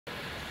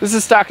This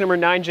is stock number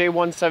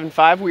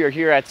 9J175. We are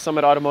here at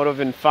Summit Automotive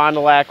in Fond du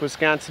Lac,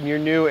 Wisconsin, your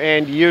new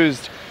and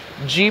used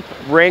Jeep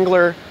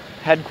Wrangler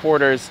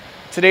headquarters.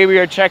 Today we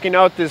are checking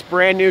out this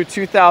brand new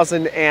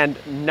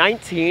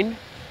 2019,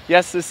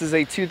 yes, this is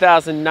a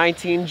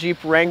 2019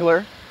 Jeep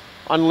Wrangler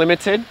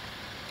Unlimited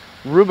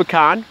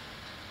Rubicon.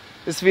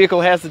 This vehicle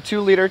has the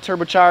 2-liter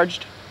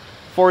turbocharged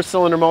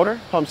 4-cylinder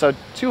motor, pumps out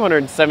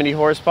 270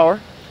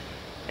 horsepower.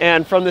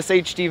 And from this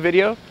HD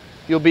video,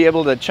 you'll be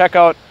able to check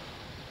out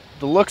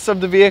the looks of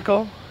the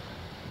vehicle,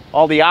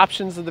 all the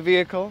options of the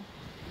vehicle,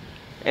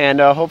 and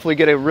hopefully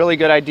get a really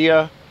good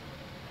idea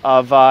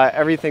of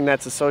everything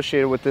that's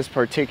associated with this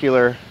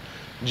particular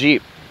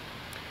Jeep.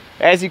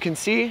 As you can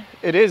see,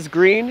 it is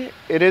green.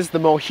 It is the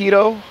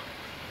Mojito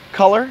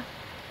color,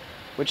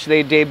 which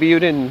they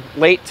debuted in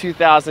late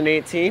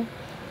 2018.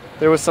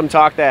 There was some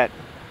talk that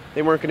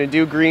they weren't going to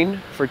do green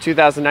for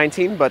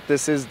 2019, but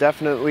this is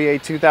definitely a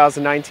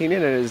 2019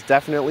 and it is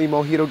definitely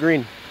Mojito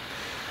green.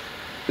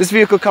 This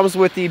vehicle comes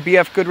with the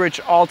BF Goodrich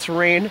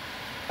all-terrain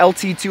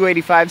L.T.C.H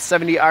 285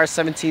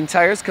 70R17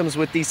 tires, comes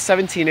with the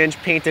 17-inch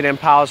painted and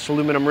polished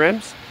aluminum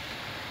rims.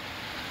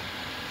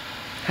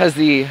 Has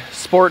the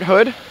sport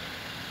hood.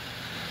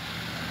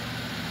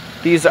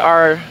 These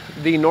are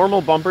the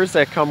normal bumpers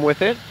that come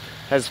with it.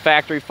 Has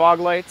factory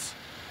fog lights,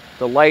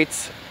 the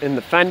lights in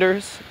the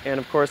fenders, and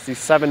of course the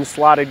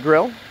 7-slotted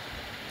grille.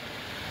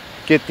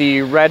 Get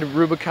the red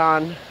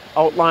Rubicon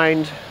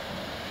outlined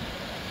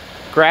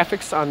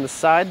graphics on the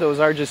side. Those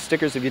are just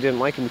stickers. If you didn't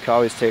like them, you can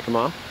always take them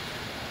off.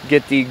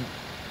 Get the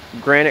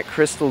granite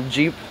crystal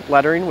Jeep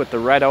lettering with the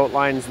red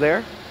outlines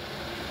there.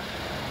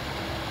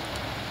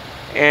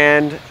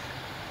 And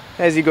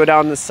as you go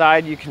down the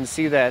side, you can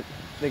see that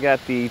they got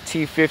the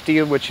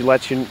T50, which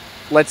lets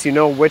you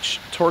know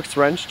which Torx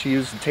wrench to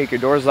use to take your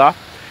doors off.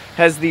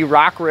 Has the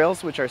rock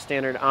rails, which are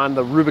standard on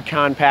the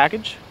Rubicon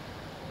package.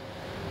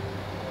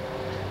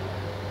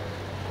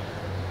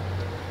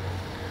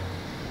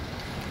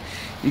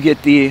 You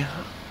get the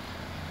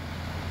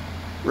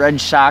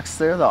red shocks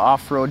there, the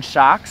off-road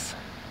shocks.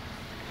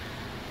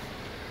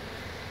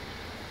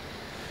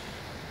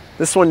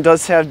 This one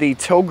does have the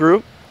tow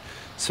group,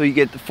 so you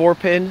get the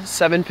 4-pin,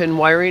 7-pin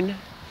wiring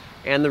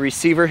and the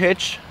receiver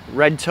hitch,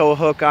 red tow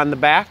hook on the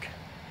back.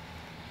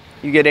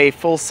 You get a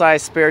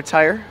full-size spare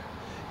tire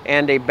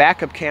and a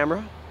backup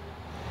camera,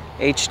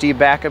 HD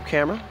backup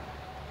camera.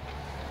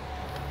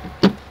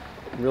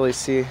 Really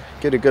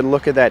get a good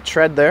look at that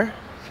tread there.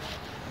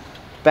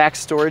 Back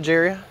storage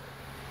area.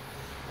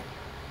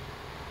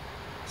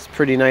 It's a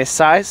pretty nice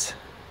size.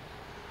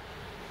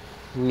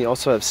 And you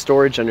also have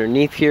storage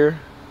underneath here,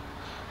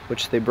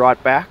 which they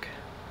brought back.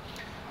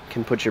 You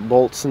can put your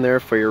bolts in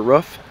there for your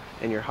roof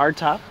and your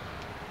hardtop.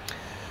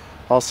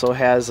 Also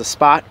has a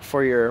spot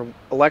for your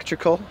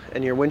electrical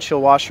and your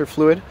windshield washer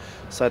fluid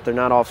so that they're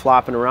not all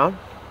flopping around.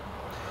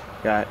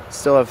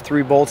 Still have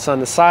 3 bolts on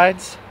the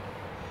sides.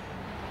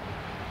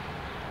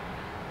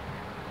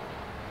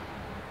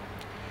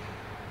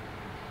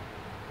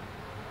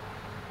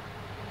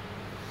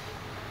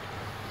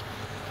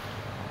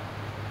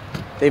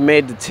 They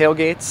made the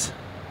tailgates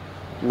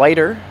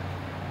lighter.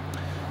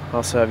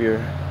 Also have your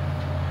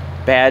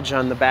badge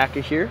on the back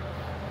of here.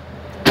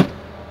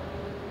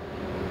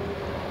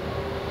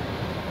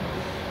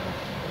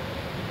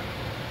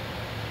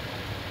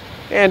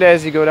 And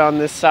as you go down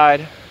this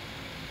side,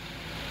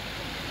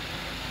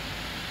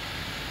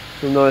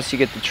 you'll notice you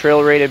get the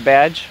trail rated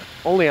badge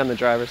only on the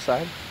driver's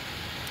side.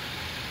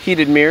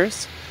 Heated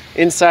mirrors.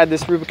 Inside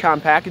this Rubicon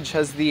package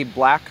has the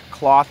black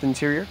cloth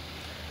interior.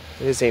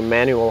 It is a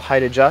manual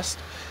height adjust.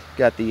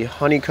 Got the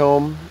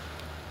honeycomb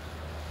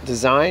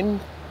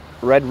design,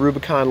 red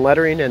Rubicon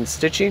lettering and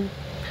stitching.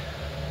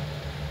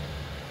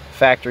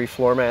 Factory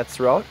floor mats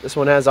throughout. This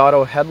one has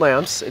auto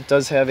headlamps. It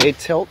does have a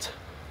tilt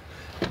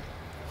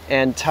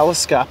and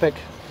telescopic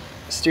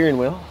steering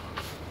wheel.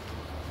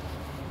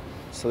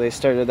 So they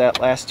started that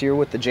last year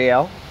with the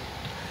JL.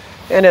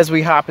 And as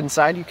we hop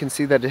inside, you can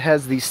see that it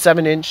has the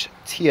 7-inch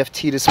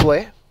TFT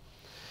display.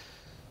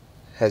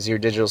 Has your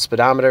digital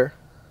speedometer,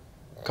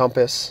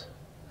 compass,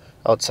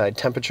 outside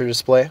temperature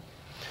display.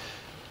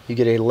 You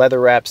get a leather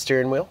wrapped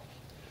steering wheel,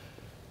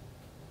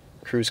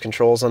 cruise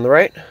controls on the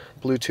right,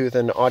 Bluetooth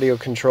and audio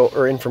control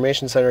or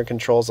information center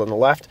controls on the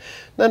left.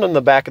 Then on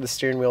the back of the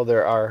steering wheel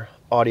there are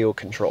audio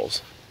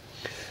controls.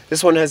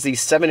 This one has the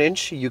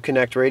 7-inch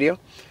Uconnect radio,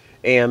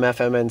 AM,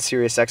 FM, and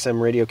Sirius XM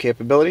radio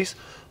capabilities.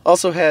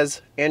 Also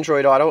has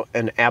Android Auto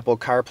and Apple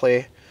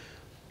CarPlay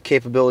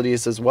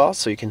capabilities as well,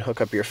 so you can hook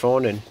up your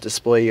phone and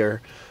display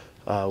your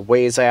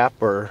Waze app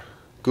or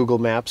Google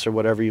Maps or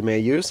whatever you may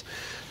use.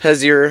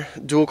 Has your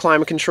dual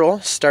climate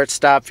control, start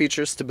stop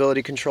feature,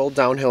 stability control,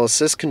 downhill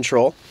assist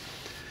control.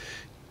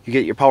 You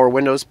get your power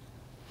windows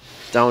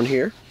down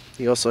here.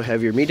 You also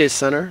have your media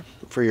center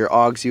for your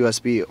AUX,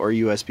 USB, or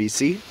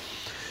USB-C.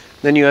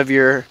 Then you have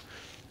your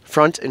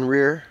front and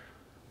rear,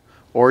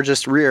 or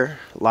just rear,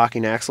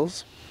 locking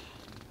axles.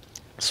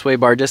 Sway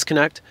bar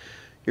disconnect.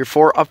 Your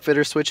 4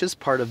 upfitter switches,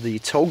 part of the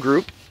tow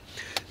group.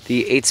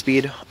 The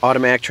 8-speed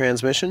automatic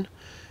transmission.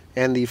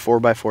 And the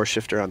 4x4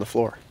 shifter on the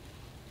floor.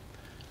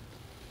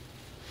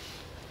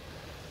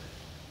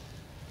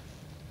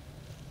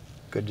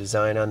 Good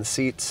design on the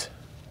seats.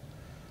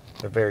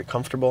 They're very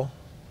comfortable.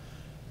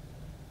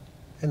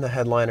 And the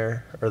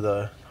headliner, or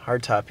the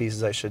hardtop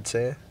pieces I should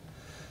say,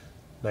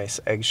 nice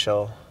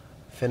eggshell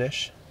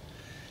finish.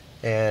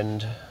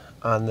 And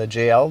on the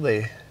JL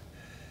they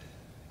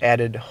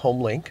added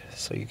Homelink,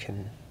 so you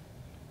can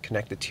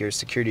connect it to your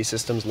security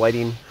systems,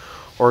 lighting,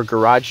 or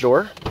garage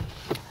door.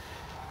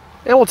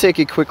 And we'll take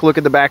a quick look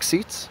at the back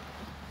seats.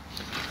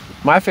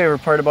 My favorite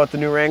part about the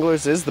new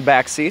Wranglers is the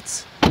back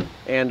seats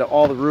and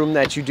all the room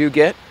that you do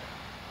get.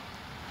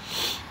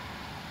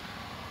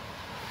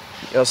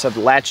 You also have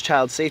the latch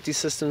child safety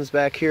systems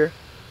back here.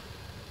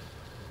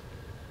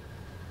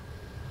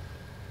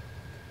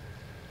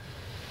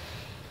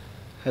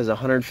 Has a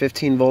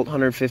 115 volt,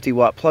 150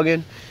 watt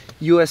plug-in,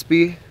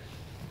 USB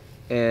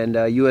and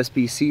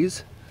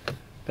USB-Cs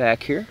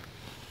back here.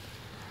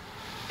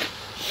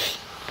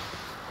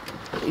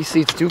 These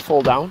seats do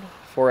fold down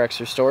for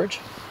extra storage.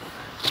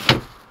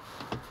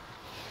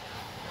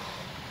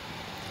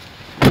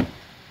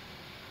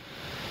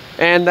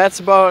 And that's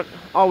about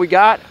all we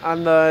got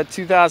on the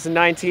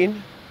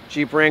 2019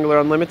 Jeep Wrangler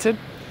Unlimited.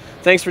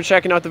 Thanks for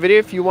checking out the video.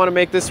 If you want to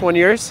make this one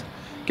yours,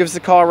 give us a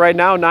call right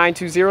now,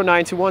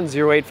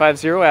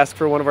 920-921-0850. Ask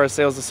for one of our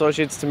sales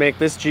associates to make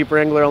this Jeep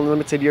Wrangler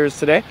Unlimited yours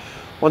today.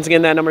 Once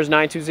again, that number is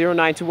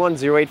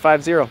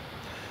 920-921-0850.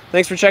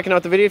 Thanks for checking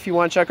out the video. If you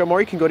want to check out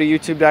more, you can go to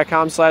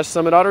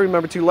youtube.com/summitauto.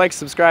 Remember to like,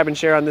 subscribe, and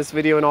share on this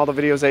video and all the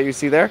videos that you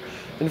see there.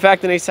 In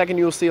fact, in a second,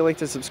 you will see a link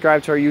to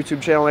subscribe to our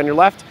YouTube channel on your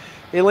left,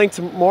 a link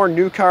to more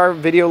new car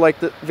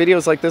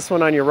videos like this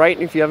one on your right,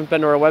 and if you haven't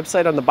been to our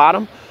website, on the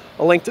bottom,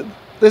 a link to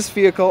this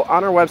vehicle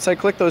on our website.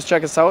 Click those,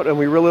 check us out, and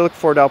we really look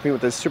forward to helping you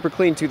with this super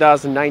clean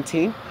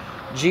 2019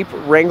 Jeep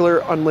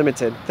Wrangler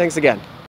Unlimited. Thanks again.